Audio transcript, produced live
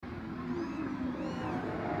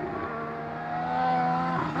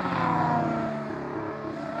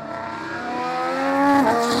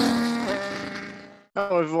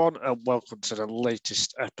Hello, everyone, and welcome to the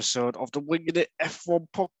latest episode of the Winging It F1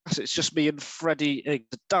 podcast. It's just me and Freddie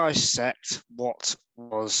to dissect what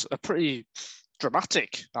was a pretty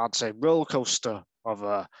dramatic, I'd say, rollercoaster of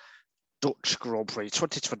a Dutch Grand Prix,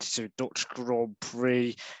 2022 Dutch Grand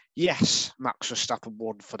Prix. Yes, Max Verstappen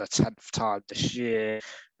won for the 10th time this year,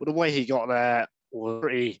 but the way he got there was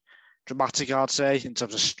pretty dramatic, I'd say, in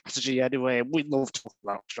terms of strategy anyway. And we love talking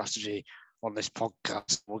about strategy on this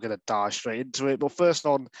podcast. We're going to dive straight into it. But first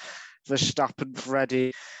on Verstappen,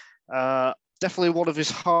 Freddie, definitely one of his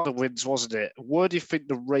harder wins, wasn't it? Where do you think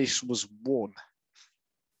the race was won?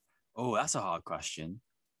 Oh, that's a hard question.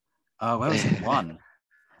 Where was it won?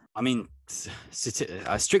 I mean,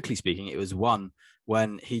 strictly speaking, it was won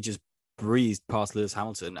when he just breezed past Lewis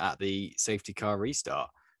Hamilton at the safety car restart.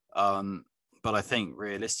 But I think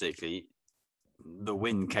realistically, the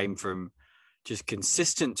win came from just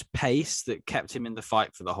consistent pace that kept him in the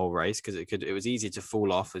fight for the whole race, because it was easy to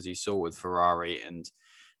fall off, as you saw with Ferrari and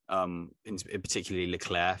in particularly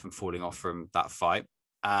Leclerc from falling off from that fight.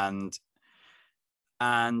 And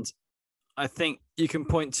I think you can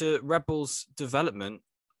point to Red Bull's development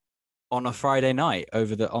on a Friday night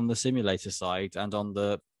on the simulator side and on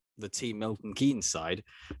the Team Milton Keynes side,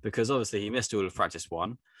 because obviously he missed all of practice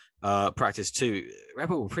 1. Practice 2, Red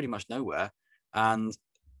Bull were pretty much nowhere, and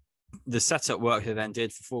the setup work they then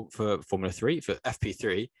did for Formula 3, for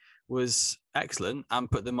FP3, was excellent and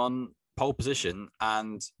put them on pole position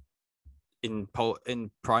and in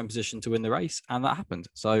prime position to win the race, and that happened.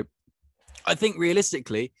 So I think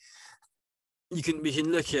realistically, we can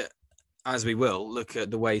look at, as we will, look at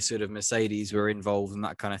the way sort of Mercedes were involved in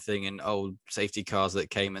that kind of thing, and old safety cars that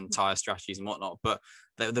came and tyre strategies and whatnot. But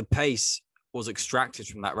the pace was extracted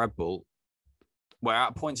from that Red Bull, where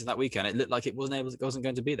at points in that weekend, it looked like it wasn't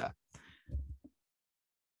going to be there.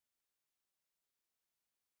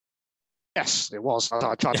 Yes, it was.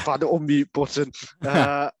 I tried to find the unmute button.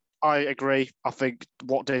 I agree. I think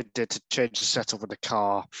what they did to change the setup of the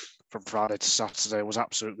car from Friday to Saturday was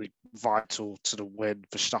absolutely vital to the win.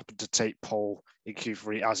 Verstappen to take pole in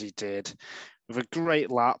Q3 as he did, with a great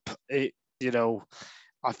lap.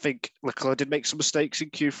 I think Leclerc did make some mistakes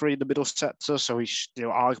in Q3 in the middle sector, so he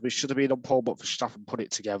arguably should have been on pole, but Verstappen put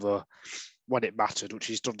it together when it mattered, which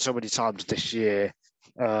he's done so many times this year.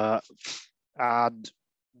 And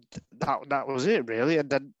that was it, really. And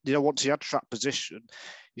then, once he had track position,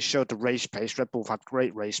 he showed the race pace. Red Bull had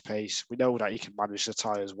great race pace. We know that he can manage the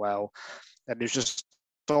tyres well. And it was just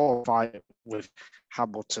all fight with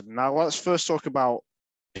Hamilton. Now, let's first talk about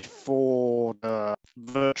before the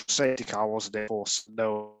virtual safety car, wasn't it, for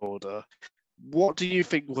Tsunoda? What do you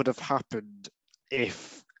think would have happened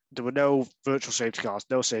if there were no virtual safety cars,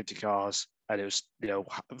 and it was,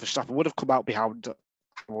 Verstappen would have come out behind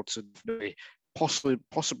Hamilton,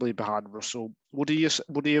 possibly behind Russell? Would he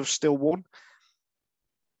have still won?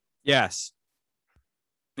 Yes,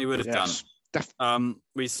 he would have done.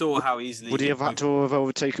 We saw how easily. Would he have had to have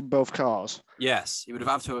overtaken both cars? Yes, he would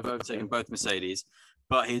have had to have overtaken both Mercedes,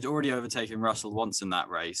 but he'd already overtaken Russell once in that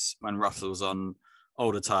race when Russell was on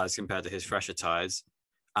older tyres compared to his fresher tyres,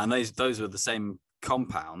 and those were the same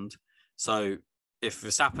compound. So if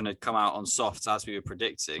Verstappen had come out on softs as we were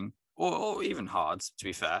predicting, or even hards, to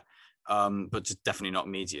be fair, but just definitely not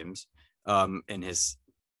mediums, in his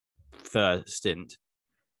third stint,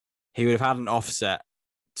 he would have had an offset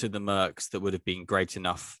to the Mercs that would have been great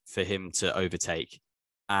enough for him to overtake.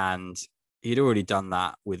 And he'd already done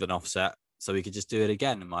that with an offset, so he could just do it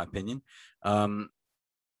again, in my opinion. I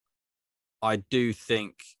do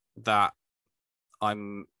think that I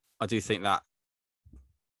do think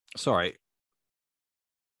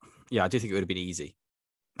it would have been easy,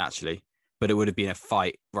 actually, but it would have been a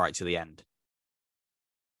fight right to the end.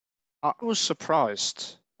 I was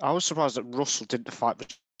surprised that Russell didn't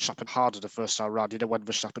fight Verstappen harder the first time around, when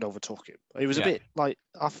Verstappen overtook him. It was a bit like,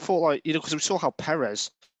 I thought, because we saw how Perez,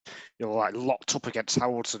 locked up against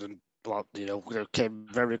Hamilton and, came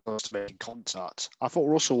very close to making contact. I thought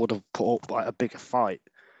Russell would have put up a bigger fight.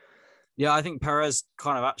 Yeah, I think Perez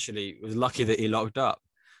kind of actually was lucky that he locked up.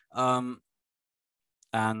 And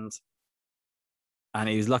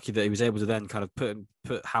he was lucky that he was able to then kind of put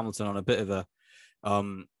Hamilton on a bit of a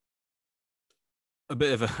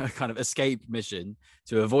kind of escape mission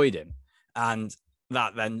to avoid him. And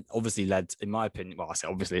that then obviously led, in my opinion, well, I say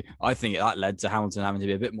obviously, I think that led to Hamilton having to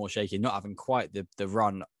be a bit more shaky, not having quite the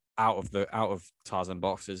run out of tires and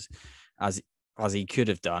boxes as he could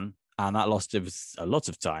have done. And that lost him a lot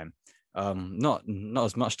of time. Not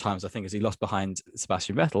as much time as I think as he lost behind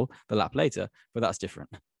Sebastian Vettel the lap later, but that's different.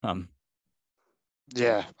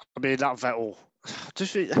 Yeah, I mean, that Vettel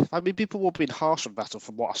I mean, people were being harsh on Vettel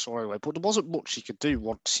from what I saw anyway, but there wasn't much he could do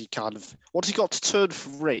once he got to turn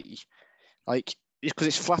 3, like, because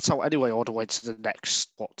it's flat out anyway, all the way to the next,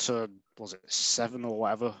 what turn was it, 7 or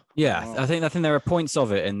whatever? Yeah, I think there are points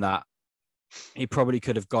of it in that he probably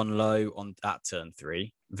could have gone low on at turn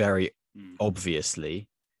 3, very obviously,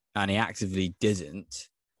 and he actively didn't,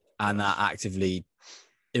 and that actively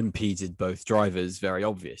impeded both drivers very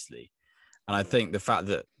obviously. And I think the fact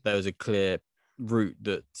that there was a clear route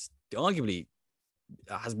that arguably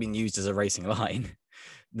has been used as a racing line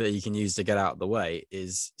that you can use to get out of the way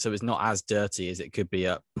is so it's not as dirty as it could be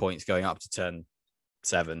at points going up to turn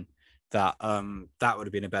 7. That would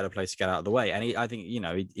have been a better place to get out of the way. And I think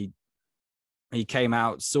he came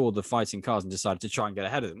out, saw the fighting cars, and decided to try and get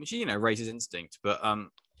ahead of them, which races instinct. But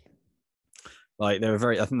there were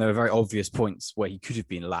very obvious points where he could have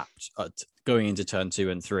been lapped going into turn 2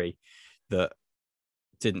 and 3 that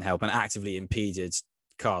didn't help and actively impeded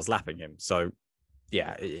cars lapping him. So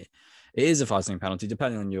yeah, it is a fighting penalty.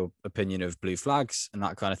 Depending on your opinion of blue flags and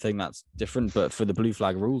that kind of thing, that's different. But for the blue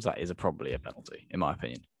flag rules, that is probably a penalty, in my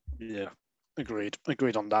opinion. Yeah, agreed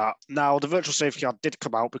on that. Now, the virtual safety car did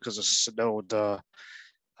come out because of Tsunoda.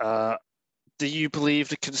 Do you believe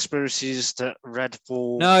the conspiracies that Red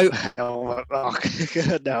Bull? No.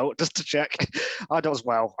 No, just to check. I don't as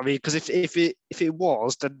well. I mean, because if it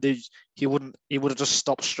was, then he would have just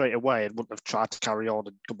stopped straight away and wouldn't have tried to carry on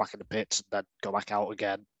and come back in the pits and then go back out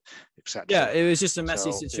again, etc. Yeah, it was just a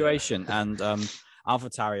messy situation, yeah. And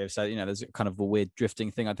AlphaTauri have said, there's kind of a weird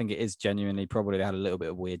drifting thing. I think it is genuinely probably they had a little bit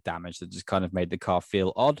of weird damage that just kind of made the car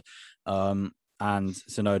feel odd. And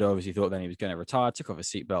Tsunoda obviously thought then he was going to retire, took off his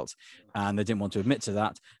seatbelt, and they didn't want to admit to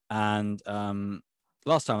that. And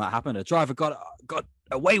last time that happened, a driver got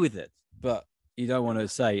away with it. But you don't want to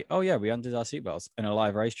say, oh, yeah, we undid our seatbelts in a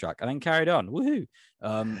live racetrack and then carried on. Woohoo.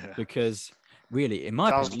 Because really, in my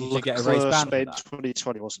opinion, he should get a race ban for that.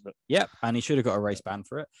 2020, wasn't it? Yep, and he should have got a race ban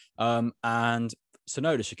for it. And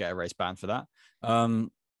Tsunoda should get a race ban for that.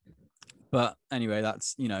 But anyway,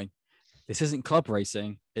 that's, this isn't club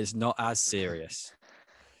racing. It's not as serious.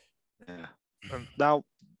 Yeah. Now,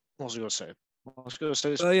 what was I going to say?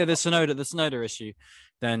 Oh yeah, the Tsunoda issue.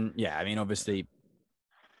 Then yeah, I mean, obviously,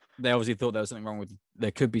 they obviously thought there was something wrong with.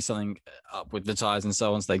 There could be something up with the tires and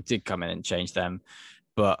so on. So they did come in and change them.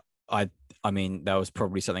 But I mean, there was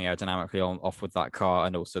probably something aerodynamically off with that car,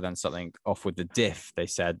 and also then something off with the diff. They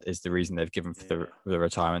said is the reason they've given for the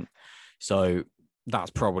retirement. So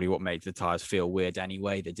that's probably what made the tires feel weird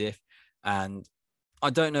anyway. The diff. And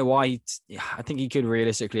I don't know why. I think he could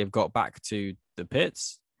realistically have got back to the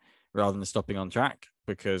pits rather than stopping on track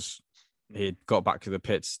because he'd got back to the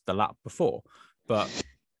pits the lap before. But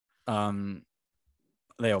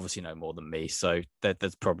they obviously know more than me. So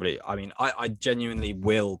there's probably, I mean, I genuinely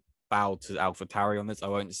will bow to AlphaTauri on this. I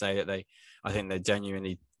won't say that I think they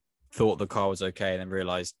genuinely thought the car was okay and then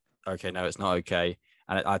realized, okay, no, it's not okay.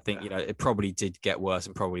 And I think, it probably did get worse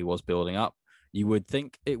and probably was building up. You would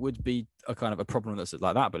think it would be a kind of a problem that's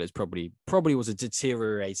like that, but it's probably was a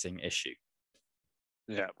deteriorating issue.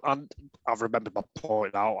 Yeah, and I've remembered my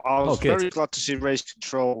point now. I was very glad to see Race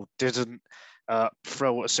Control didn't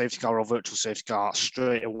throw a safety car or virtual safety car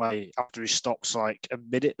straight away after he stops like a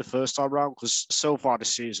minute the first time round, because so far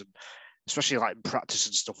this season, especially like in practice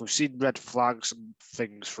and stuff, we've seen red flags and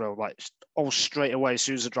things thrown like almost straight away as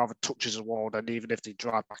soon as the driver touches a wall, and even if they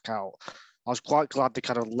drive back out. I was quite glad they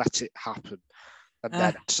kind of let it happen. And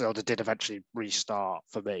then so they did eventually restart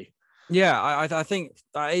for me. Yeah, I think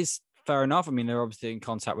that is fair enough. I mean, they're obviously in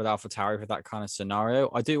contact with AlphaTauri for that kind of scenario.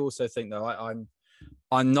 I do also think, though,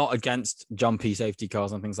 I'm not against jumpy safety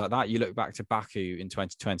cars and things like that. You look back to Baku in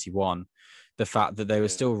 2021, the fact that they were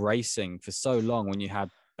still racing for so long when you had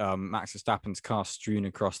Max Verstappen's car strewn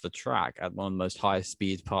across the track at one of the most highest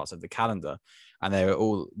speed parts of the calendar. And they were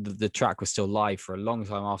all the track was still live for a long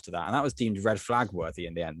time after that, and that was deemed red flag worthy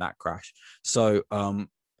in the end. That crash. So I'm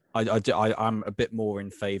a bit more in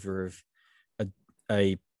favour of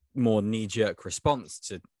a more knee jerk response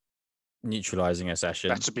to neutralising a session.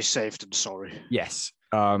 Better be safe than sorry. Yes.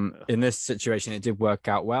 In this situation, it did work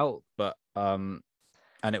out well, but and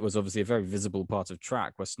it was obviously a very visible part of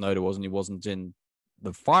track where Tsunoda wasn't. He wasn't in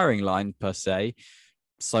the firing line per se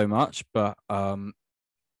so much, but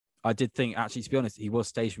I did think, actually, to be honest, he was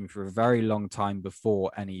stationary for a very long time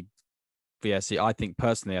before any VSC. I think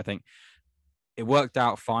it worked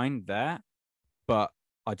out fine there, but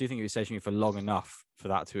I do think he was stationary for long enough for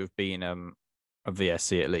that to have been a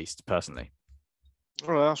VSC at least, personally.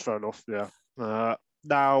 Well, that's fair enough, yeah.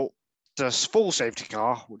 Now, the full safety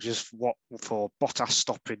car, which is what for Bottas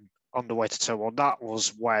stopping on the way to turn one, that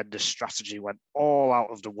was when the strategy went all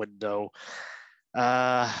out of the window.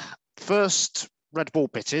 First, Red Bull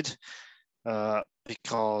pitted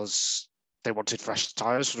because they wanted fresh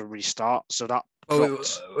tyres for the restart. So that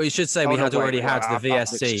we should say we had already had the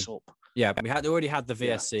VSC. Yeah, we had already had the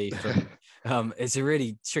VSC. From, it's a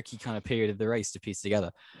really tricky kind of period of the race to piece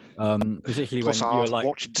together, particularly Plus, when I you're was like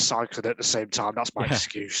watching cycling at the same time. That's my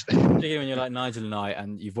excuse. Particularly when you're like Nigel and I,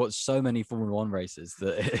 and you've watched so many Formula One races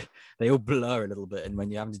that they all blur a little bit, and when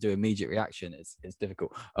you're having to do immediate reaction, it's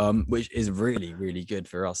difficult. Which is really, really good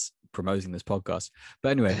for us promoting this podcast. But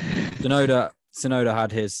anyway, Tsunoda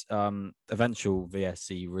had his eventual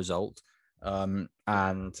VSC result, and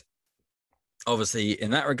obviously in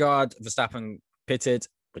that regard, Verstappen pitted,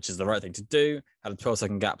 which is the right thing to do, had a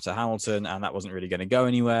 12-second gap to Hamilton, and that wasn't really going to go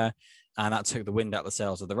anywhere. And that took the wind out of the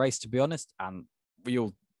sails of the race, to be honest. And we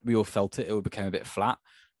all felt it. It all became a bit flat.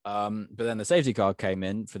 But then the safety car came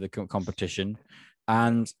in for the competition,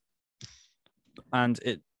 and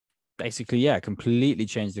it basically, completely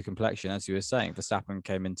changed the complexion, as you were saying. Verstappen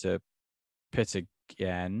came into pit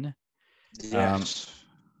again. Yes.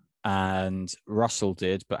 And Russell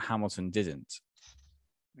did, but Hamilton didn't.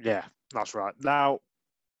 Yeah, that's right. Now,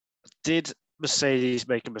 did Mercedes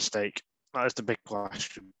make a mistake? That is the big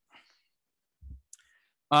question.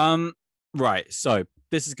 Right. So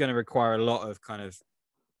this is going to require a lot of kind of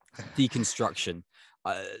deconstruction.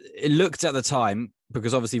 It looked at the time,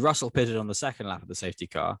 because obviously Russell pitted on the second lap of the safety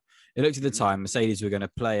car. It looked at the time, Mercedes were going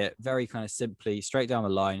to play it very kind of simply, straight down the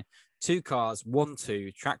line. 2 cars,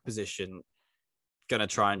 1-2, track position, going to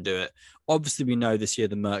try and do it. Obviously, we know this year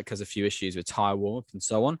the Merc has a few issues with tyre warmth and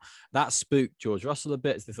so on. That spooked George Russell a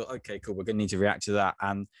bit. So they thought, okay, cool, we're going to need to react to that.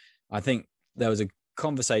 And I think there was a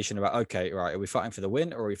conversation about, okay, right, are we fighting for the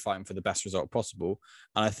win or are we fighting for the best result possible?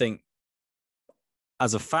 And I think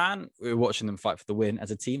as a fan, we were watching them fight for the win.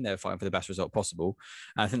 As a team, they were fighting for the best result possible.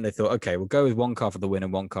 And I think they thought, okay, we'll go with 1 car for the win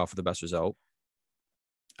and 1 car for the best result.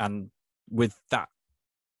 And with that,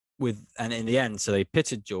 and in the end, so they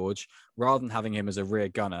pitted George rather than having him as a rear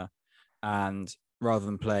gunner, and rather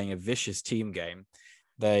than playing a vicious team game,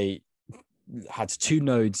 they had 2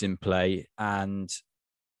 nodes in play, and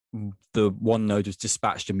the 1 node was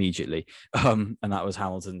dispatched immediately, and that was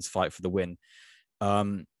Hamilton's fight for the win.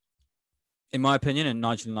 In my opinion, and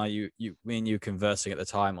Nigel and I, me and you conversing at the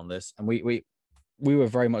time on this, and we were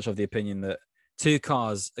very much of the opinion that 2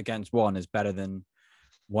 cars against 1 is better than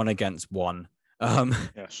 1 against 1.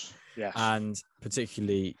 Yes. And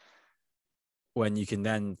particularly when you can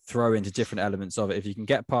then throw into different elements of it. If you can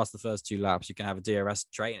get past the first 2 laps, you can have a DRS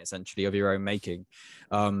train essentially of your own making.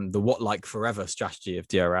 The what like forever strategy of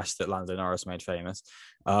DRS that Lando Norris made famous.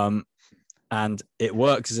 And it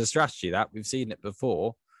works as a strategy. That we've seen it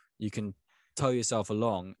before. You can tow yourself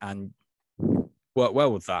along and work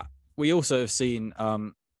well with that. We also have seen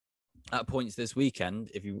at points this weekend,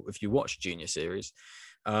 if you watch Junior Series,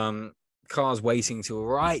 cars waiting till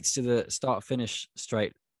right to the start-finish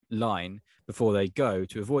straight line before they go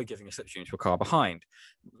to avoid giving a slipstream to a car behind.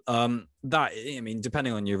 That, I mean,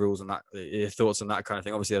 depending on your rules and that, your thoughts on that kind of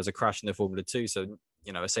thing. Obviously, there was a crash in the Formula 2, so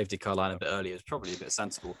a safety car line a bit earlier is probably a bit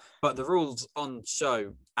sensible. But the rules on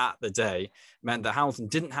show at the day meant that Hamilton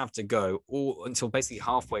didn't have to go all until basically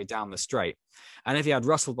halfway down the straight. And if he had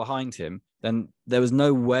Russell behind him, then there was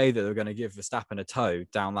no way that they were going to give Verstappen a tow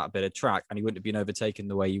down that bit of track, and he wouldn't have been overtaken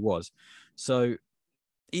the way he was. So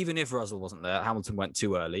even if Russell wasn't there, Hamilton went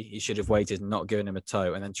too early. He should have waited and not given him a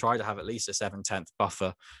tow, and then tried to have at least a 7/10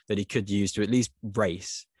 buffer that he could use to at least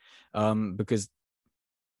race, because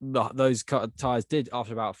those tyres did,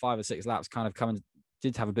 after about 5 or 6 laps, kind of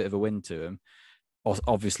did have a bit of a wind to him.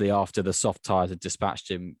 Obviously, after the soft tyres had dispatched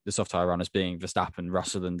him, the soft tyre runners being Verstappen,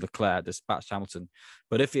 Russell, and Leclerc dispatched Hamilton.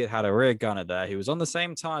 But if he had a rear gunner there, he was on the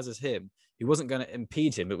same tyres as him. He wasn't going to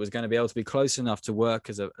impede him. It was going to be able to be close enough to work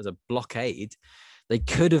as a blockade. They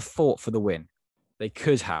could have fought for the win. They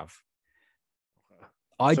could have.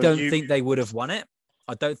 I don't think they would have won it.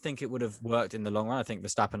 I don't think it would have worked in the long run. I think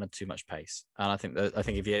Verstappen had too much pace, and I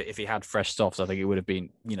think if he had fresh softs, I think it would have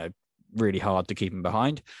been really hard to keep him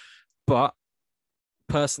behind. But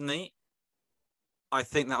personally, I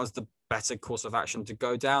think that was the better course of action to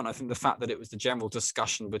go down. I think the fact that it was the general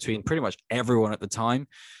discussion between pretty much everyone at the time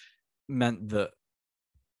meant that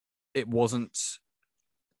it wasn't.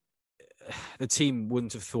 The team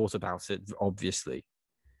wouldn't have thought about it, obviously.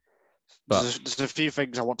 But there's a few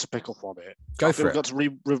things I want to pick up on it. Go for it. We've got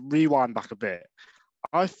to rewind back a bit.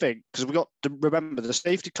 I think, because we've got to remember, the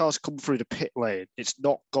safety car's come through the pit lane. It's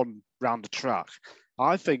not gone round the track.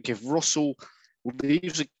 I think if Russell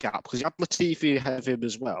leaves a gap, because he had Latifi ahead of him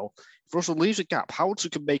as well, if Russell leaves a gap,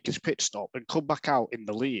 Hamilton can make his pit stop and come back out in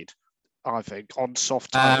the lead, I think, on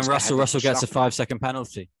soft tyres. And Russell gets a 5-second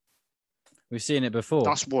penalty. We've seen it before.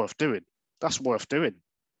 That's worth doing.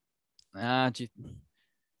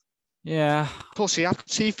 Yeah. Plus, he had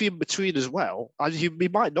Latifi in between as well. And he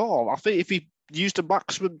might not. I think if he used a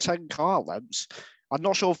maximum 10 car lengths, I'm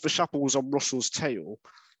not sure if Verstappen was on Russell's tail,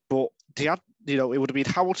 but they had, it would have been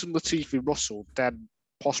Hamilton, Latifi, Russell, then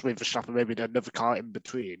possibly Verstappen, maybe another car in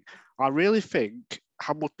between. I really think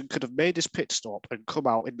Hamilton could have made his pit stop and come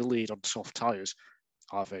out in the lead on soft tyres,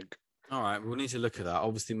 I think. All right, we'll need to look at that.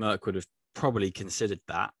 Obviously, Merck would have probably considered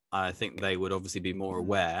that. I think they would obviously be more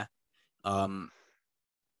aware.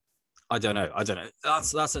 I don't know.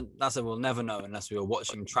 That's a we'll never know unless we were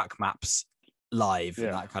watching track maps live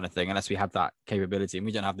and that kind of thing, unless we had that capability. And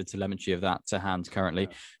we don't have the telemetry of that to hand currently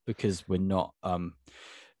because we're not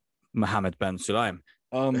Mohammed Ben Sulayem.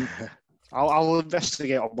 I'll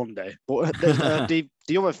investigate on Monday. But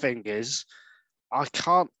the other thing is,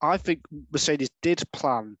 I think Mercedes did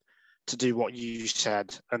plan to do what you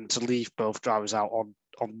said and to leave both drivers out on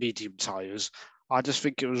medium tyres. I just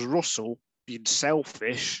think it was Russell being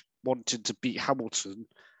selfish, wanting to beat Hamilton,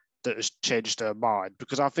 that has changed their mind.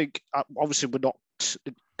 Because I think, obviously, we're not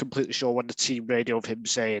completely sure when the team radio of him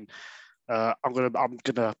saying, I'm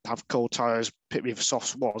gonna have cold tyres, pit me for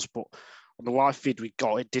softs was, but on the live feed we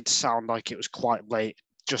got, it did sound like it was quite late,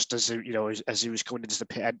 just as as he was coming into the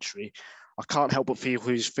pit entry. I can't help but feel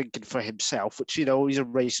he's thinking for himself, which he's a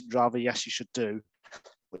racing driver. Yes, he should do.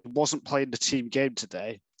 But he wasn't playing the team game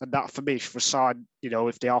today, and that for me, for a sign,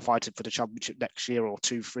 if they are fighting for the championship next year or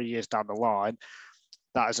 2-3 years down the line,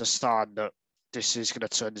 that is a sign that this is going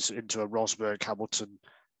to turn into a Rosberg Hamilton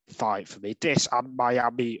fight for me. This and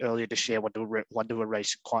Miami earlier this year when they were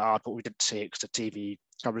racing quite hard, but we didn't see it because the TV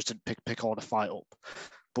cameras didn't pick all the fight up.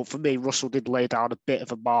 But for me, Russell did lay down a bit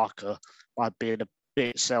of a marker by being a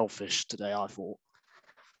bit selfish today, I thought.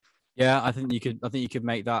 Yeah, I think you could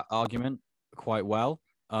make that argument quite well.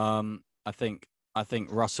 I think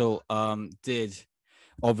Russell did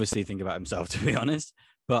obviously think about himself, to be honest,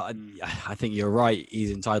 but I think you're right.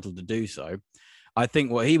 He's entitled to do so. I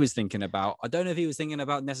think what he was thinking about, I don't know if he was thinking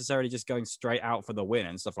about necessarily just going straight out for the win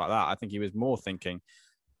and stuff like that. I think he was more thinking.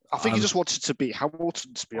 I think he just wanted to beat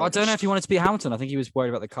Hamilton, to be honest. I don't know if he wanted to beat Hamilton. I think he was worried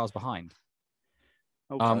about the cars behind.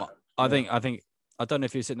 Okay. I think I don't know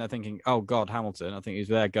if he was sitting there thinking, "Oh God, Hamilton." I think he was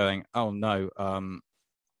there going, "Oh no,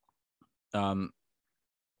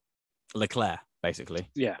 Leclerc," basically.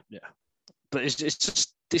 Yeah. But it's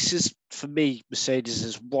just, this is for me,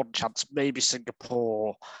 Mercedes' one chance, maybe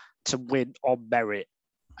Singapore, to win on merit,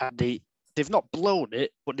 and they've not blown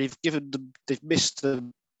it, but they've missed a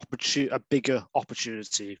bigger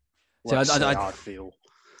opportunity. I feel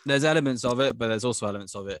there's elements of it, but there's also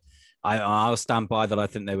elements of it. I'll stand by that. I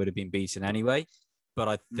think they would have been beaten anyway, but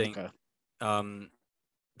I think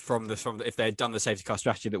if they had done the safety car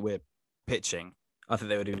strategy that we're pitching, I think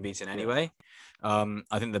they would have been beaten anyway. I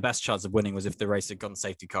think the best chance of winning was if the race had gone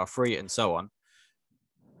safety car free and so on.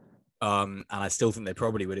 And I still think they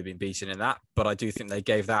probably would have been beaten in that, but I do think they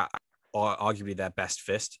gave that arguably their best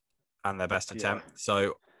fist and their best attempt. Yeah.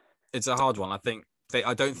 So it's a hard one. I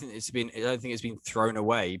don't think it's been thrown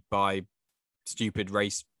away by stupid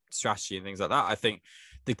race strategy and things like that. I think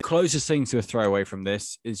the closest thing to a throwaway from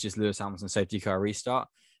this is just Lewis Hamilton's safety car restart,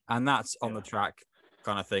 and that's on the track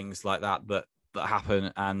kind of things like that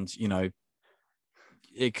happen. And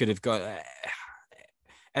it could have got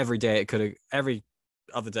every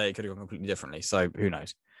other day it could have gone completely differently. So who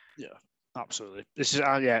knows? Yeah, absolutely. This is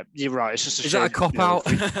you're right. It's just a is shame, that a cop out?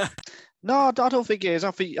 No, I don't think it is.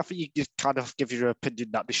 I think you just kind of give your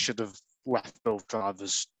opinion that they should have left both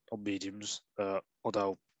drivers on mediums.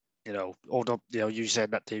 Although you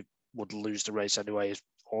said that they would lose the race anyway is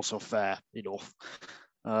also fair enough.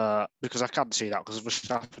 Because I can see that because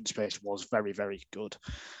Verstappen's pace was very, very good.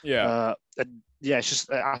 Yeah. It's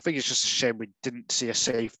just, I think it's just a shame we didn't see a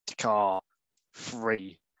safety car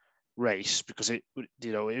free race, because it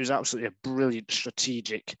was absolutely a brilliant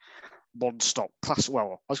strategic one-stop classic.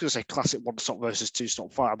 Well, I was going to say classic one-stop versus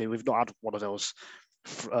two-stop fight. I mean, we've not had one of those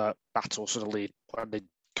battles for the lead, and they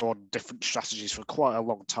go on different strategies for quite a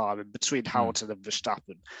long time. And between Hamilton and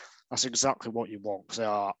Verstappen, that's exactly what you want, because they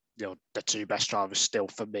are the two best drivers still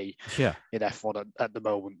for me in F1 at the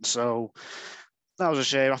moment. So that was a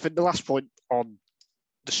shame. I think the last point on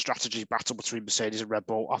the strategy battle between Mercedes and Red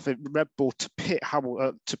Bull, I think Red Bull to pit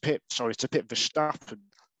Verstappen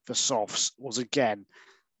for softs was again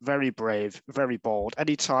very brave, very bold.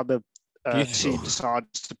 Anytime a team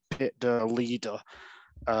decides to pit the leader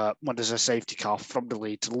when there's a safety car from the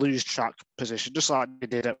lead to lose track position, just like they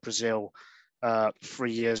did at Brazil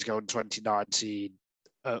 3 years ago in 2019.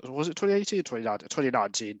 Was it 2018 or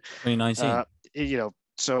 2019? 2019.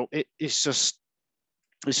 So it's just,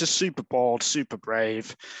 It's just super bold, super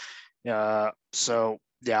brave. So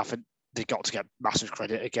I think they got to get massive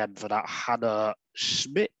credit again for that. Hannah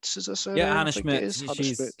Schmitz is her surname. Yeah, Hannah I think it Schmitz. is. Hannah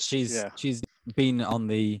Schmitz. She's been on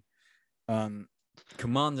the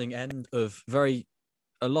commanding end of a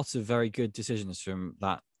lot of very good decisions from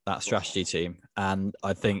that strategy team, and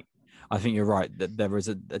I think you're right that there is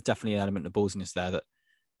definitely an element of ballsiness there. That,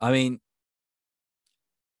 I mean,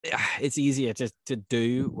 it's easier to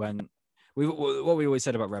do when what we always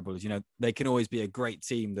said about Red Bulls, they can always be a great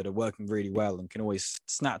team that are working really well and can always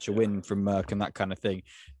snatch a win from Merck and that kind of thing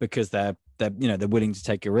because they're willing to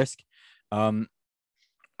take a risk.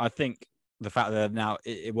 I think the fact that now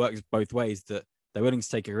it works both ways, that they're willing to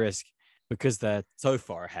take a risk because they're so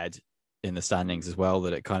far ahead in the standings as well,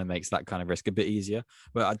 that it kind of makes that kind of risk a bit easier.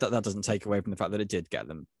 But that doesn't take away from the fact that it did get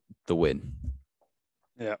them the win.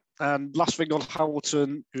 Yeah. And last thing on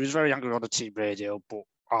Hamilton, he was very angry on the team radio, but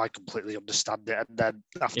I completely understand it. And then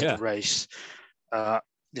after the race,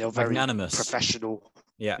 very magnanimous, professional.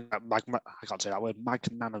 Yeah. I can't say that word.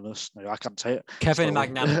 Magnanimous. No, I can't say it. Kevin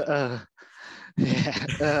Magnanimous.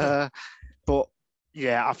 But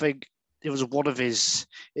yeah, I think it was one of his.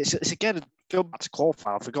 It's again going back to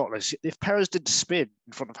qualifying. I forgot this. If Perez did spin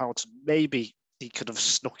in front of Hamilton, maybe he could have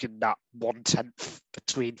snuck in that 1/10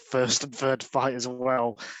 between first and third fight as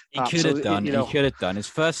well. He could have done. He could have done. His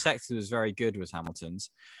first sector was very good, was Hamilton's.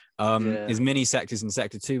 His mini sectors in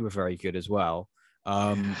sector 2 were very good as well.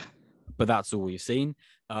 But that's all we've seen.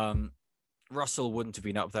 Russell wouldn't have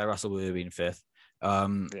been up there. Russell would have been 5th.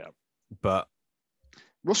 But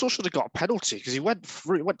Russell should have got a penalty because he went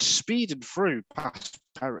speeding through past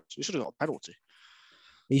Perez. He should have got a penalty.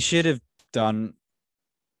 He should have done.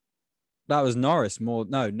 That was Norris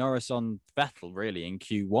Norris on Vettel really in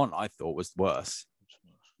Q1. I thought was worse.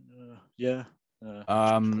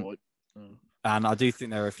 And I do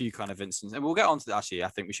think there are a few kind of instances, and we'll get on to that. Actually, I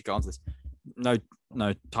think we should go on to this. No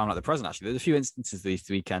time like the present. Actually, there's a few instances this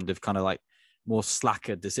weekend of kind of like more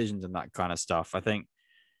slacker decisions and that kind of stuff. I think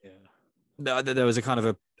there was a kind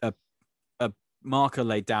of a marker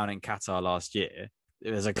laid down in Qatar last year.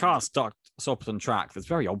 There's a car stopped on track that's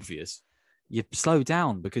very obvious. You slow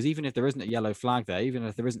down because even if there isn't a yellow flag there, even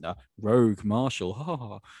if there isn't a rogue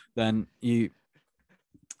marshal, then you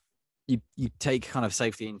take kind of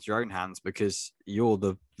safety into your own hands because you're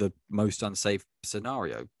the most unsafe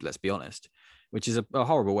scenario, let's be honest, which is a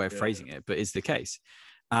horrible way of phrasing it, but it's the case.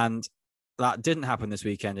 And that didn't happen this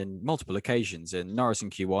weekend in multiple occasions in Norris in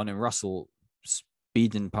Q1 and Russell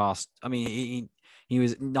speeding past. I mean, he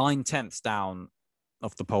was 9/10 down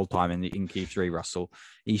off the pole time in Q3, Russell.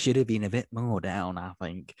 He should have been a bit more down, I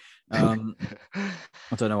think. I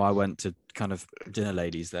don't know. I went to kind of dinner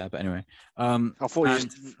ladies there, but anyway. I thought you was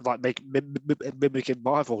like mimicking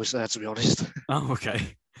my voice there, to be honest. Oh,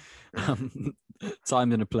 okay.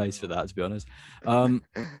 Time and a place for that, to be honest. But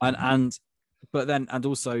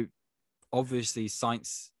also, obviously,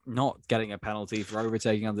 Sainz not getting a penalty for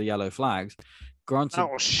overtaking under yellow flags. Granted,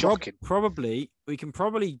 that was shocking. We can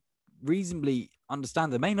probably reasonably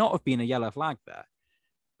understand there may not have been a yellow flag there,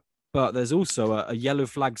 but there's also a yellow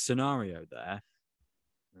flag scenario there,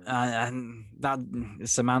 and that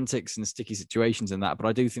semantics and sticky situations and that. But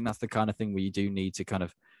I do think that's the kind of thing where you do need to kind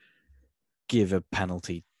of give a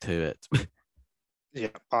penalty to it. Yeah,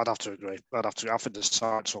 I'd have to agree. I think the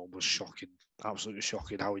Sainz one was shocking, absolutely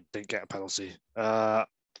shocking how he didn't get a penalty. So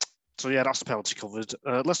yeah, that's the penalty covered.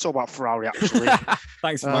 Let's talk about Ferrari actually.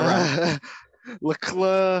 Thanks for my rant.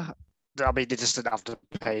 Leclerc, I mean, he just didn't have the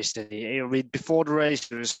pace, did he? I mean, before the race,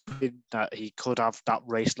 there was that he could have that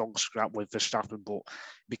race-long scrap with Verstappen, but it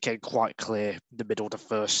became quite clear in the middle of the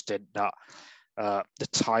first stint that the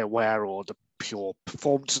tyre wear or the pure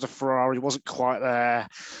performance of the Ferrari wasn't quite there.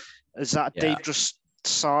 Is that a dangerous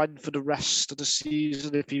sign for the rest of the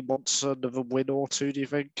season if he wants another win or two, do you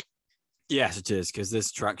think? Yes, it is, because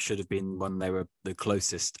this track should have been one they were the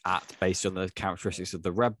closest at based on the characteristics of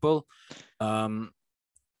the Red Bull. I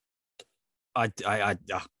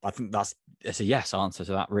think it's a yes answer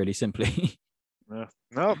to that, really simply. Yeah.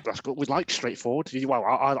 No, that's good. We like straightforward. Well,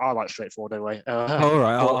 I like straightforward anyway. All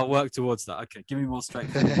right, I'll work towards that. Okay, give me more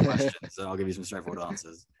straightforward questions, and I'll give you some straightforward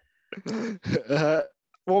answers.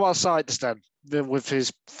 What about Sainz then, with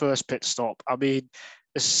his first pit stop? I mean,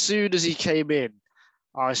 as soon as he came in,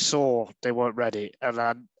 I saw they weren't ready, and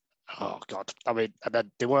then, and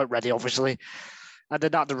then they weren't ready, obviously, and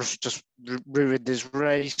then that just ruined his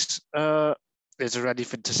race. Is there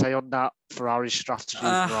anything to say on that? Ferrari strategy,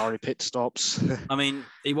 Ferrari pit stops. I mean,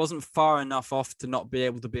 he wasn't far enough off to not be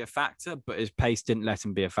able to be a factor, but his pace didn't let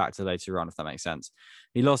him be a factor later on, if that makes sense.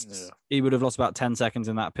 He would have lost about 10 seconds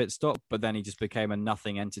in that pit stop, but then he just became a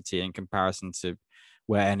nothing entity in comparison to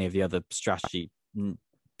where any of the other strategy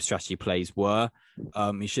plays were.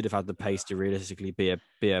 He should have had the pace to realistically be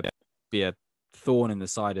a thorn in the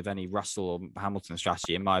side of any Russell or Hamilton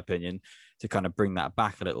strategy, in my opinion, to kind of bring that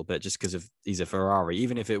back a little bit, just because of he's a Ferrari,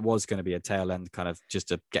 even if it was going to be a tail end kind of just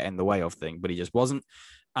to get in the way of thing, but he just wasn't.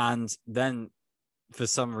 And then for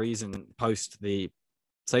some reason, post the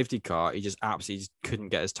safety car, he just absolutely couldn't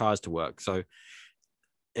get his tires to work. So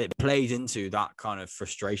it played into that kind of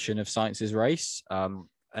frustration of Sainz's race. And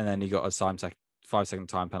then he got a 5-second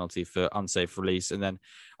time penalty for unsafe release. And then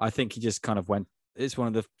I think he just kind of went, it's one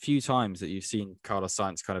of the few times that you've seen Carlos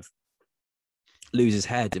Sainz kind of lose his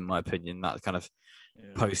head, in my opinion, that kind of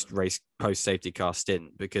post-race, post-safety car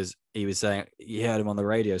stint, because he was saying, you heard him on the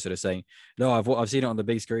radio sort of saying, no, I've seen it on the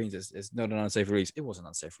big screens. It's not an unsafe release. It was an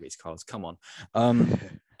unsafe release, Carlos. Come on.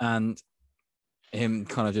 And him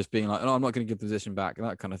kind of just being like, oh, I'm not going to give the position back, and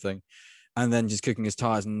that kind of thing. And then just cooking his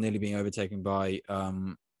tires and nearly being overtaken by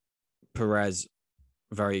Perez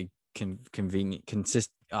very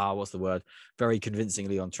very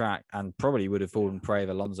convincingly on track, and probably would have fallen prey of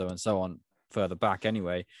Alonso and so on further back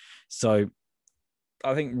anyway. So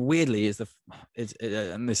I think weirdly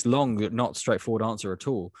and this long, not straightforward answer at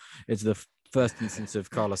all. It's the first instance of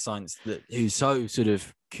Carlos Sainz who's so sort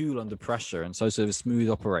of cool under pressure and so sort of a smooth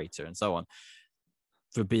operator and so on,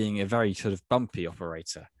 for being a very sort of bumpy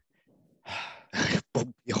operator.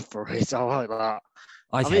 Bumpy operator, I like that.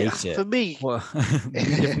 I hate it. For me, well,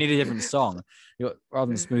 you need a different song. Rather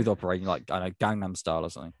than smooth operating, like, I know, Gangnam Style or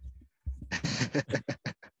something.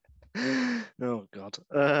 Oh God.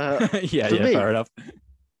 Yeah, fair enough.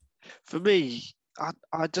 For me,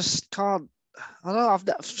 I just can't. I don't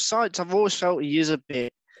know. I've always felt he is a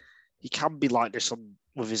bit. He can be like this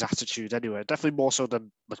with his attitude anyway. Definitely more so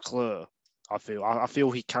than Leclerc. I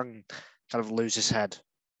feel he can kind of lose his head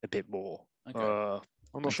a bit more. Okay.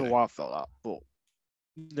 I'm not sure why I felt that, but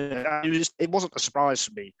it wasn't a surprise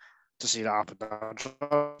for me to see that happen.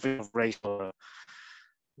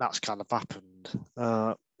 That's kind of happened.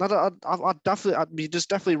 There's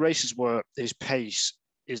definitely races where his pace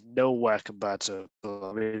is nowhere compared to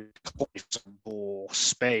or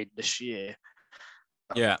Spain this year.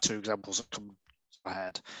 Yeah, 2 examples that come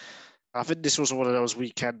ahead. I think this was one of those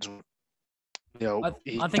weekends. I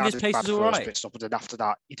think his pace was all right. Pit stop, and then after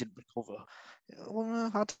that, he didn't recover.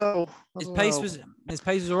 Well, I don't know. His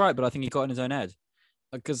pace was all right, but I think he got in his own head,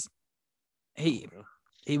 because he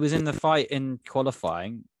was in the fight in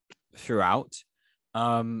qualifying throughout,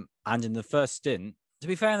 and in the first stint. To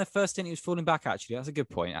be fair, in the first stint, he was falling back. Actually, that's a good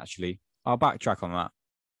point. Actually, I'll backtrack on that.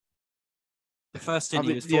 The first stint,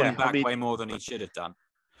 he was falling back way more than he should have done.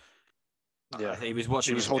 Yeah, he was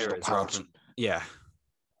watching. He was holding up Hamilton. Yeah.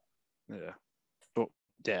 But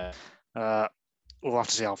yeah, we'll have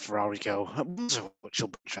to see how Ferrari go. Which will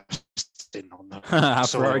be interesting on that. How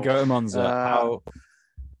Ferrari go to Monza.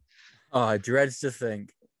 I dread to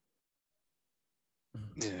think.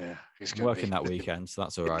 Yeah, he's working that weekend, so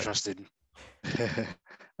that's all right. Interesting.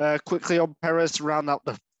 Quickly on Perez to round out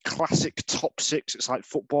the classic top 6. It's like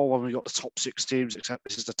football when we got the top 6 teams, except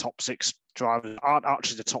this is the top 6 drivers. Aren't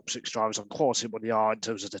actually the top 6 drivers on quality, but they are in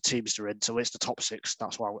terms of the teams they're in. So it's the top 6.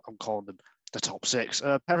 That's why I'm calling them the top 6.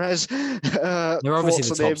 Perez. They're obviously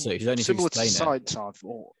the top 6. You don't need to explain Sainz, I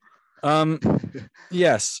thought.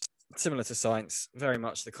 Yes, similar to Sainz. Very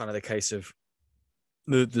much the kind of the case of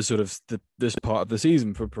the sort of this part of the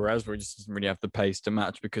season for Perez, where he just doesn't really have the pace to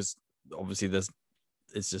match, because obviously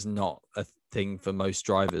it's just not a thing for most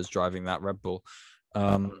drivers driving that Red Bull.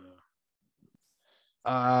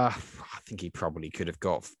 I think he probably could have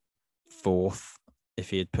got 4th if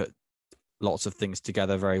he had put lots of things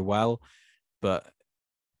together very well, but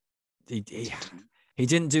he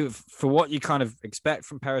didn't do it for what you kind of expect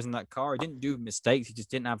from Perez in that car. He didn't do mistakes. He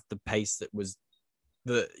just didn't have the pace that was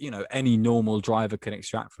any normal driver can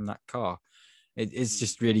extract from that car. It's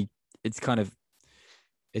just really, it's kind of,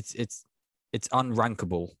 it's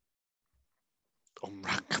unrankable.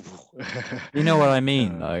 Unrankable. You know what I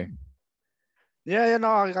mean, though. Yeah, no,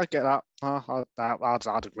 I get that.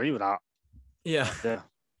 I'd agree with that. Yeah.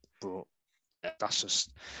 But that's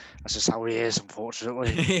just how he is,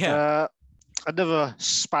 unfortunately. Yeah. Another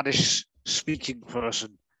Spanish-speaking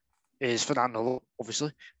person is Fernando,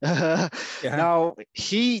 obviously. Yeah. Now,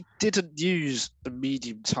 he didn't use the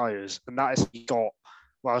medium tyres, and that is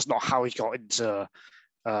it's not how he got into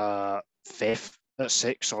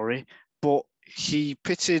 6th, sorry, but he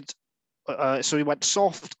pitted, so he went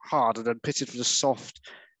soft, hard, and then pitted for the soft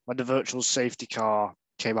when the virtual safety car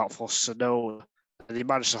came out for Tsunoda, and he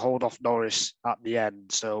managed to hold off Norris at the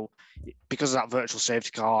end. So because of that virtual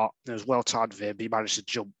safety car, it was well timed for him. He managed to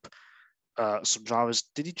jump some drivers.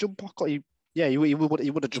 Did he jump? Yeah, he would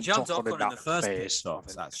have He jumped jumped Ocon in Ocon in that the first pit phase.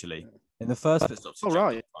 stops, actually. In the first pit stops, he Oh,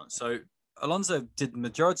 jumped right. Ocon. So Alonso did the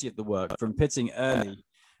majority of the work from pitting early,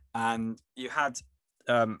 and you had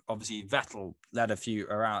obviously Vettel led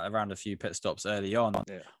around a few pit stops early on.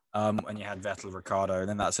 Yeah. And you had Vettel, Ricardo, and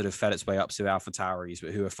then that sort of fed its way up to AlphaTauris,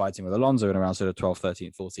 who were fighting with Alonso in around sort of 12th,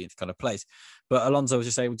 13th, 14th kind of place. But Alonso was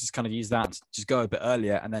just able to just kind of use that, just go a bit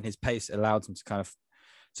earlier, and then his pace allowed him to kind of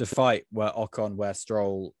to fight where Ocon, where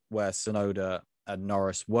Stroll, where Tsunoda and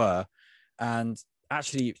Norris were. And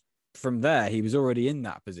actually, from there, he was already in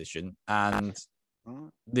that position, and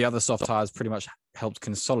the other soft tires pretty much helped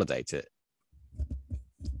consolidate it.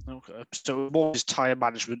 Okay. So what is tyre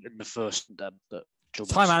management in the first then?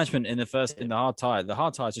 Time management in the hard tire. The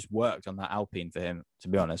hard tires just worked on that Alpine for him, to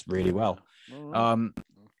be honest, really well.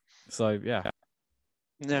 So yeah,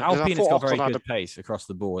 Alpine has got very good pace across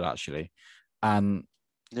the board, actually, and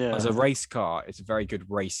as a race car, it's a very good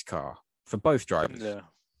race car for both drivers. Yeah,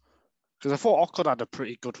 because I thought Ocon had a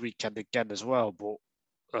pretty good weekend again as well,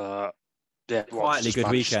 but quietly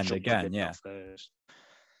good weekend again. Yeah.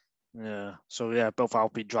 Yeah, so yeah, both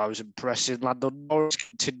Alpine drivers impressive. Lando Norris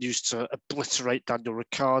continues to obliterate Daniel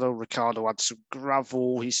Ricciardo. Ricciardo had some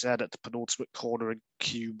gravel, he said, at the penultimate corner in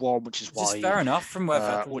Q1, which is why fair enough from where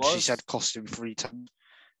Vettel which was. he said cost him 3 times.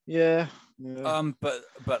 Yeah. But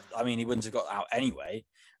I mean, he wouldn't have got out anyway.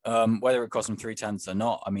 Whether it cost him 3/10 or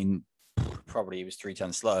not, I mean, probably he was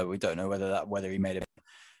 3/10 slow. We don't know whether he made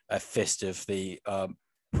a fist of the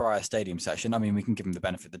prior stadium section. I mean, we can give him the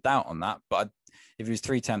benefit of the doubt on that, but if he was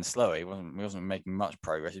 3/10 slow, he wasn't making much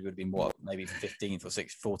progress. He would have been maybe 15th or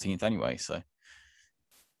 14th anyway. So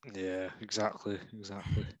yeah, exactly.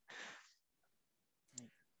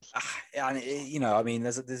 And you know, I mean,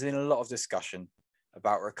 there's been a lot of discussion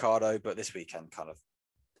about Ricciardo, but this weekend kind of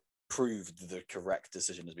proved the correct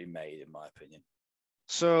decision has been made, in my opinion.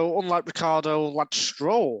 So, unlike Ricciardo, Lance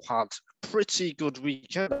Stroll had a pretty good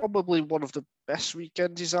weekend. Probably one of the best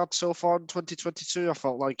weekends he's had so far in 2022. I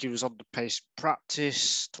felt like he was on the pace in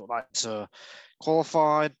practice, took that to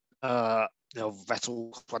qualifying.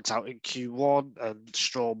 Vettel went out in Q1 and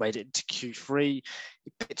Stroll made it into Q3.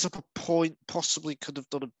 He picked up a point, possibly could have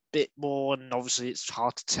done a bit more, and obviously it's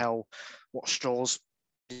hard to tell what Stroll's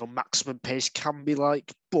maximum pace can be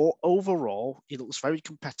like. But overall, he looks very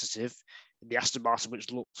competitive in the Aston Martin,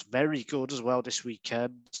 which looks very good as well this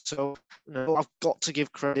weekend. So I've got to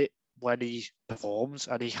give credit when he performs,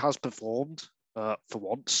 and he has performed for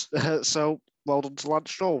once. So well done to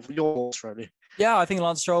Lance Stroll. Your thoughts, Rennie? Yeah, I think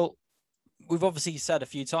Lance Stroll, we've obviously said a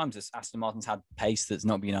few times that Aston Martin's had pace that's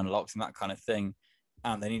not been unlocked and that kind of thing,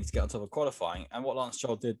 and they needed to get on top of qualifying. And what Lance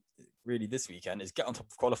Stroll did really this weekend is get on top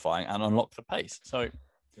of qualifying and unlock the pace. So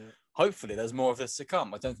hopefully there's more of this to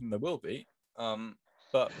come. I don't think there will be,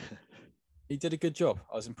 but he did a good job.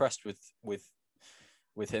 I was impressed with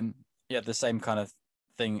him. He had the same kind of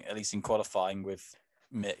thing, at least in qualifying, with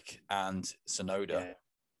Mick and Tsunoda. Yeah.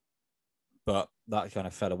 But that kind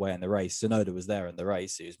of fell away in the race. Tsunoda was there in the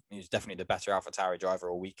race. He was definitely the better AlphaTauri driver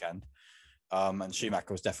all weekend. And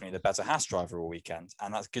Schumacher was definitely the better Haas driver all weekend.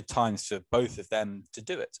 And that's good times for both of them to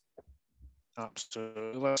do it.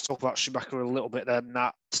 Absolutely. Let's talk about Schumacher a little bit then.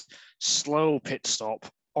 That slow pit stop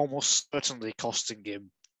almost certainly costing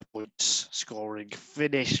him points scoring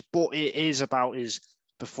finish, but it is about his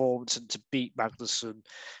performance, and to beat Magnussen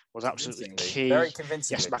was absolutely key. Very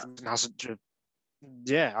convincing. Yes, Magnussen hasn't driven.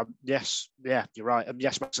 Yeah, you're right.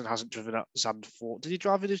 Yes, Magnussen hasn't driven at Zandvoort. Did he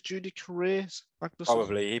drive in his junior career,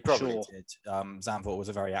 Magnussen? He probably did. Zandvoort was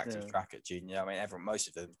a very active track at junior. I mean, most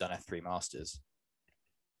of them have done F3 Masters.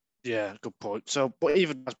 Yeah, good point. So, but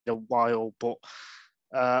even has been a while, but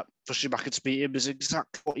for Schumacher to beat him is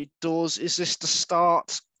exactly what he does. Is this the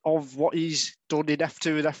start of what he's done in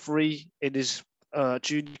F2 and F3 in his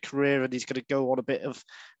junior career, and he's going to go on a bit of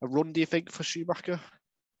a run, do you think, for Schumacher?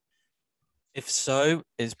 If so,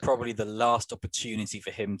 it's probably the last opportunity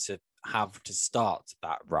for him to have to start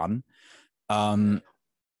that run.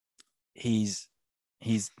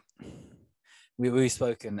 We've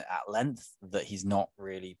spoken at length that he's not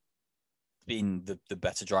really been the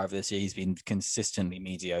better driver this year. He's been consistently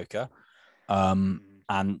mediocre. And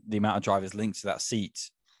the amount of drivers linked to that seat,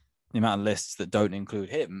 the amount of lists that don't include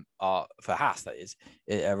him are, for Haas, that is,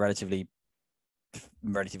 are relatively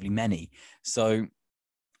many. So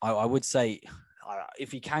I would say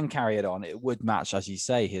if he can carry it on, it would match, as you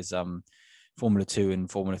say, his Formula 2 and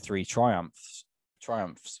Formula 3 triumphs.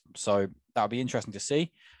 So that would be interesting to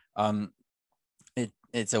see.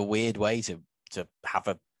 It's a weird way to have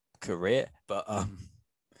a career, but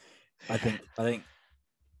I think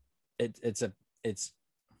it's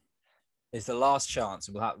It's the last chance.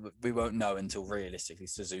 We won't know until realistically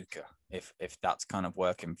Suzuka if that's kind of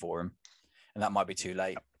working for him, and that might be too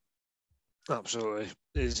late. Absolutely.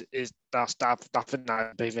 That's that thing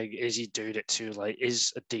that big thing. Is he doing it too late?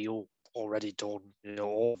 Is a deal already done?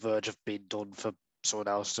 Or verge of being done for someone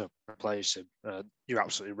else to replace him? You're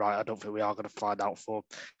absolutely right. I don't think we are going to find out for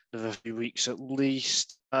another few weeks at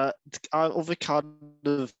least. Other kind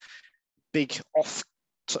of big off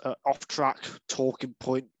track talking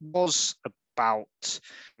point was about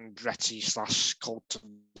Andretti /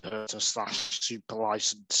 Colton Herta / super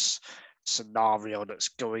license scenario that's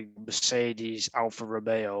going Mercedes, Alfa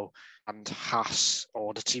Romeo, and Haas,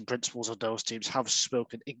 or the team principals of those teams, have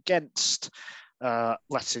spoken against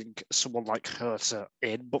letting someone like Herta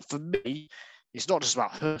in. But for me, it's not just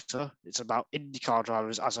about Herta, it's about IndyCar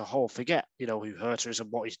drivers as a whole. Forget, who Herta is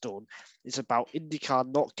and what he's done. It's about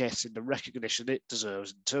IndyCar not getting the recognition it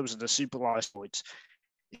deserves in terms of the super license points.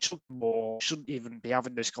 It shouldn't even be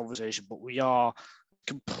having this conversation, but we are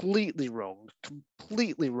completely wrong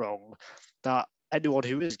that anyone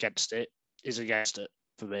who is against it is against it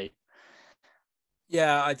for me.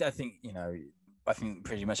 Yeah, I think, I think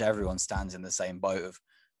pretty much everyone stands in the same boat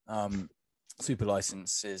of super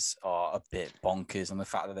licenses are a bit bonkers, and the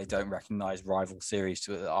fact that they don't recognize rival series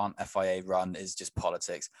that aren't FIA run is just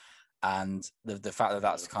politics. And the fact that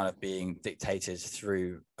that's kind of being dictated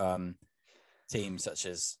through teams such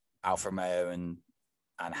as Alfa Romeo and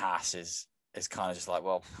Haas is kind of just like,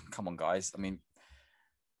 well, come on, guys. I mean,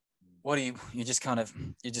 what are you're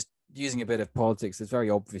just using a bit of politics that's very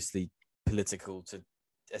obviously political to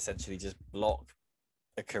essentially just block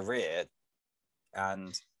a career.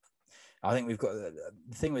 And I think we've got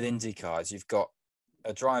the thing with IndyCar is you've got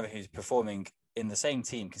a driver who's performing in the same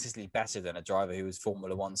team consistently better than a driver who was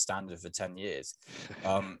Formula One standard for 10 years.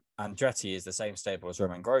 Andretti is the same stable as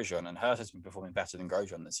Romain Grosjean, and Herta's been performing better than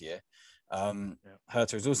Grosjean this year.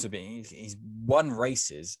 Herta has also been, he's won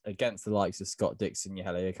races against the likes of Scott Dixon,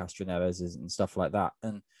 Helio Castroneves and stuff like that.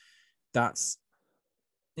 And that's,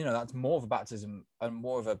 that's more of a baptism and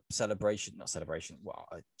more of a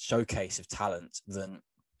a showcase of talent than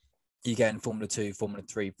you get in Formula 2, Formula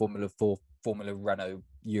 3, Formula 4, Formula Renault,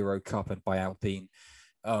 Euro Cup, and by Alpine.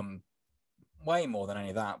 Way more than any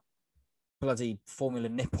of that. Bloody Formula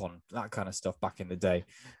Nippon, that kind of stuff back in the day.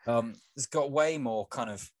 It's got way more kind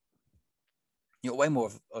of, way more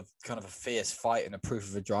of kind of a fierce fight and a proof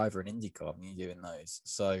of a driver in IndyCar than you do in those.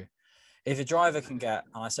 So if a driver can get,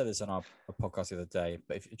 and I said this on our podcast the other day,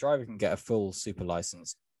 but if a driver can get a full super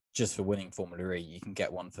license just for winning Formula E, you can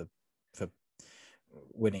get one for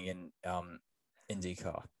winning in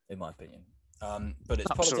IndyCar, in my opinion. But it's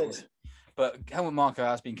Absolutely. politics. But Helmut Marko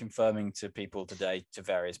has been confirming to people today, to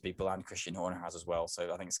various people, and Christian Horner has as well.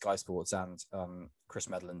 So I think Sky Sports and Chris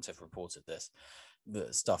Medland have reported this,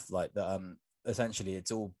 the stuff like that. Essentially,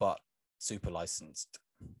 it's all but super licensed,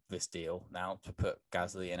 this deal now, to put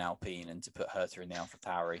Gasly in Alpine and to put Herta in the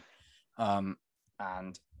AlphaTauri.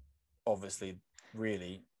 And obviously,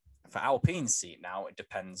 really, for Alpine's seat now, it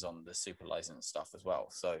depends on the super license stuff as well.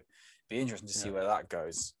 So it'd be interesting to see where that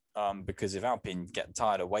goes. Because if Alpine get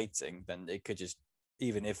tired of waiting, then it could just,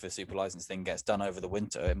 even if the super license thing gets done over the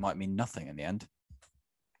winter, it might mean nothing in the end.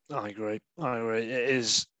 I agree. It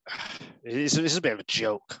is a bit of a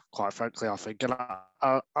joke, quite frankly, I think.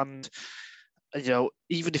 And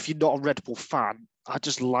even if you're not a Red Bull fan, I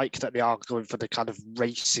just like that they are going for the kind of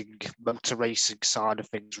motor racing side of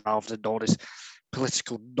things rather than all this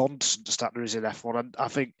political nonsense that there is in F1. And I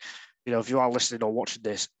think, if you are listening or watching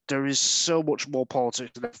this, there is so much more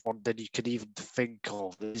politics in F1 than you can even think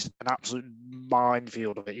of. There's an absolute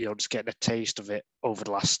minefield of it, just getting a taste of it over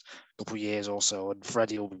the last couple of years or so. And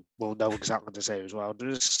Freddie will know exactly the same as well.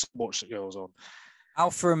 There's so much that goes on.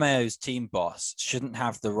 Alfa Romeo's team boss shouldn't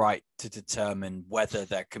have the right to determine whether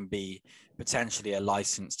there can be potentially a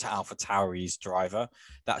license to AlphaTauri's driver.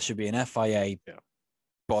 That should be an FIA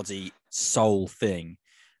body sole thing.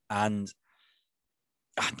 And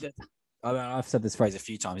I've said this phrase a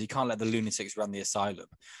few times. You can't let the lunatics run the asylum.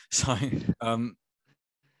 So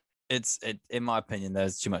it's in my opinion,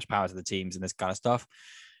 there's too much power to the teams and this kind of stuff.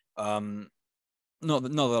 Not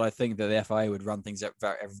that I think that the FIA would run things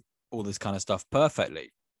all this kind of stuff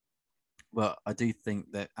perfectly, but I do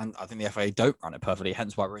think that, and I think the FIA don't run it perfectly,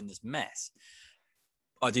 hence why we're in this mess.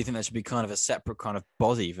 I do think there should be kind of a separate kind of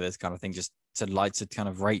body for this kind of thing, just to kind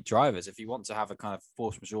of rate drivers. If you want to have a kind of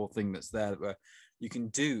force majeure thing that's there where you can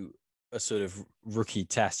do a sort of rookie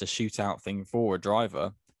test, a shootout thing for a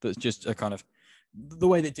driver, that's just a kind of the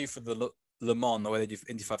way they do for the Le Mans, the way they do for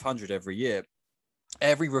Indy 500 every year.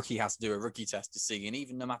 Every rookie has to do a rookie test to see, and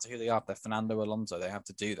even no matter who they are, if they're Fernando Alonso, they have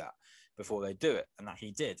to do that. before they do it, and that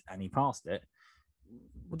he did, and he passed it.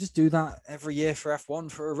 We'll just do that every year for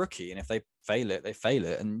F1 for a rookie, and if they fail it, they fail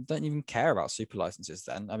it, and don't even care about super licenses.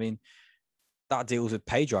 Then, I mean, that deals with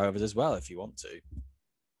pay drivers as well if you want to.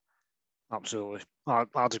 Absolutely.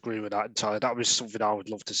 I'd agree with that entirely. That was something I would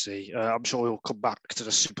love to see. I'm sure we'll come back to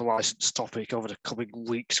the super license topic over the coming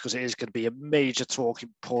weeks because it is going to be a major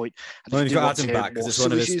talking point. And well, you've got Adam back because it's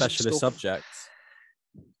one of his specialist subjects.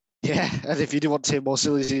 Yeah, and if you do want to hear more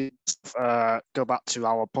silly stuff, go back to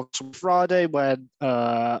our podcast on Friday when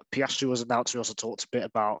Piastri was announced. We also talked a bit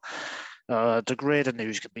about the grid and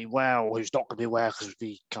who's going to be where or who's not going to be where because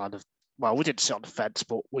we we didn't sit on the fence,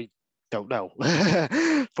 but we don't know.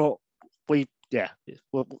 But we'll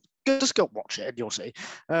just go watch it and you'll see.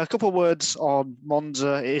 A couple of words on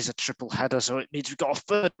Monza. It is a triple header, so it means we've got a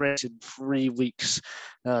third race in 3 weeks.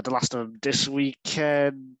 The last of them this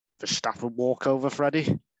weekend. Verstappen walkover,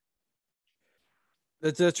 Freddie.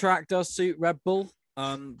 The track does suit Red Bull.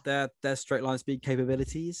 Their straight line speed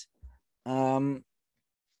capabilities.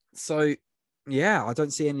 So yeah, I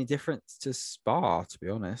don't see any difference to Spa, to be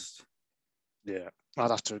honest. Yeah,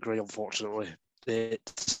 I'd have to agree. Unfortunately,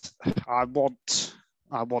 I want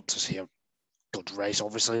to see a good race.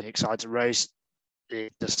 Obviously, an exciting race.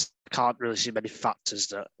 It just can't really see many factors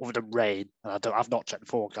that, other than rain, and I've not checked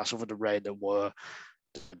the forecast, other than rain, that were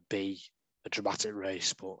to be a dramatic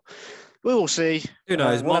race. But we will see. Who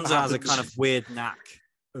knows? Monza has a kind of weird knack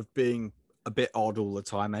of being a bit odd all the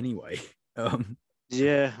time, anyway.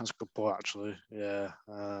 Yeah, that's a good point, actually. Yeah,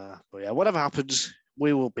 but yeah, whatever happens,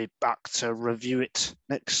 we will be back to review it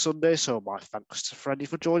next Sunday. So my thanks to Freddie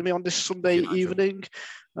for joining me on this Sunday evening.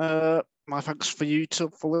 My thanks for you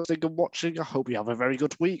for listening and watching. I hope you have a very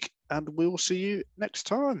good week, and we'll see you next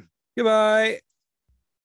time. Goodbye.